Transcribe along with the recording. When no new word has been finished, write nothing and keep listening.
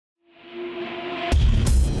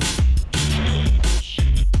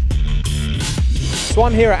So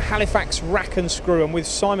I'm here at Halifax Rack and Screw. I'm with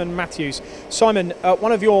Simon Matthews. Simon,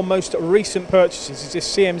 one of your most recent purchases is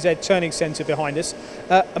this CMZ turning centre behind us,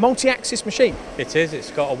 a multi-axis machine. It is. It's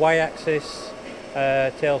got a Y-axis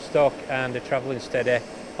tailstock and a travelling steady,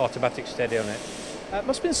 automatic steady on it. It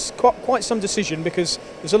must have been quite some decision, because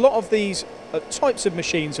there's a lot of these types of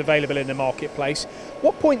machines available in the marketplace.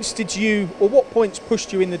 What points what points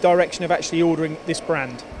pushed you in the direction of actually ordering this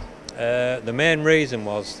brand? The main reason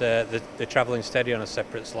was the travelling steady on a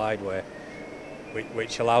separate slideway,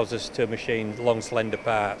 which allows us to machine long slender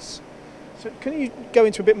parts. So can you go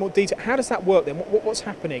into a bit more detail? How does that work then? What's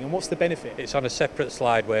happening and what's the benefit? It's on a separate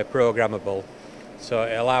slideway, programmable, so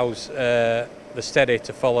it allows the steady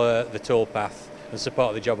to follow the tool path and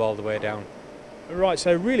support the job all the way down. Right,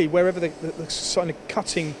 so really wherever the kind of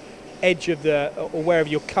cutting edge of or wherever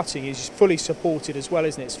you're cutting is fully supported as well,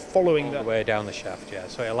 isn't it? It's following all the way down the shaft, yeah.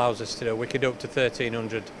 So it allows us to we can do up to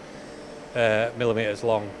 1300 millimetres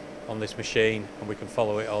long on this machine, and we can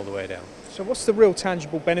follow it all the way down. So what's the real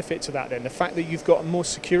tangible benefit to that then? The fact that you've got more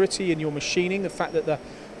security in your machining, the fact that the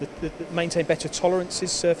maintain better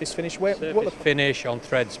tolerances, surface finish? Finish on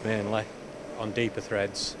threads mainly, on deeper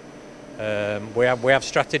threads. We have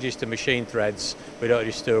strategies to machine threads. We don't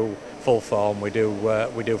just do full form. We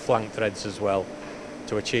do flank threads as well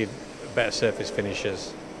to achieve better surface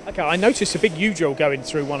finishes. Okay, I noticed a big U-drill going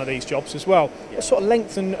through one of these jobs as well. Yeah. What sort of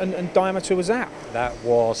length and diameter was that? That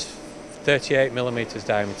was 38 millimetres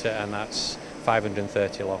diameter, and that's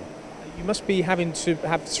 530 long. You must be having to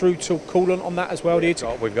have through-tool coolant on that as well, do you?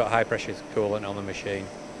 We've got high pressure coolant on the machine.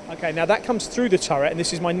 Okay, now that comes through the turret, and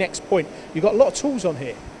this is my next point. You've got a lot of tools on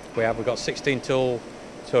here. We've got 16 tool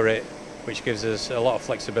turret, which gives us a lot of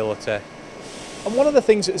flexibility. And one of the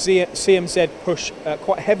things that CMZ push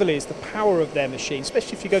quite heavily is the power of their machine,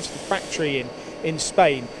 especially if you go to the factory in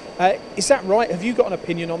Spain. Is that right? Have you got an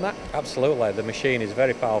opinion on that? Absolutely. The machine is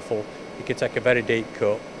very powerful. You can take a very deep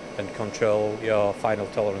cut and control your final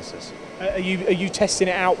tolerances. Are you testing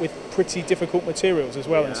it out with pretty difficult materials as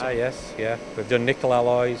well? Yes, yeah. We've done nickel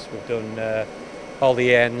alloys, we've done all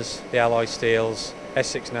the ends, the alloy steels,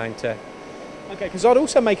 S690. Okay, because I'd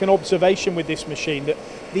also make an observation with this machine that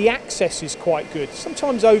the access is quite good.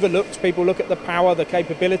 Sometimes overlooked, people look at the power, the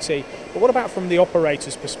capability, but what about from the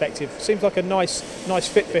operator's perspective? Seems like a nice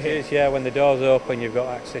fit for him. It is, yeah. When the door's open, you've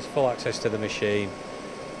got full access to the machine.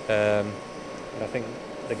 And I think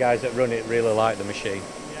the guys that run it really like the machine.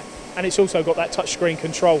 Yeah. And it's also got that touchscreen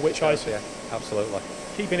control, which yeah, absolutely.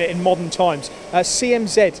 Keeping it in modern times.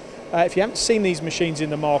 CMZ, if you haven't seen these machines in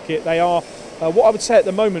the market, they are what I would say at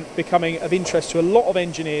the moment becoming of interest to a lot of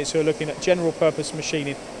engineers who are looking at general purpose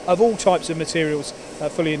machining of all types of materials,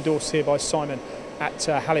 fully endorsed here by Simon at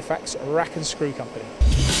Halifax Rack and Screw Company.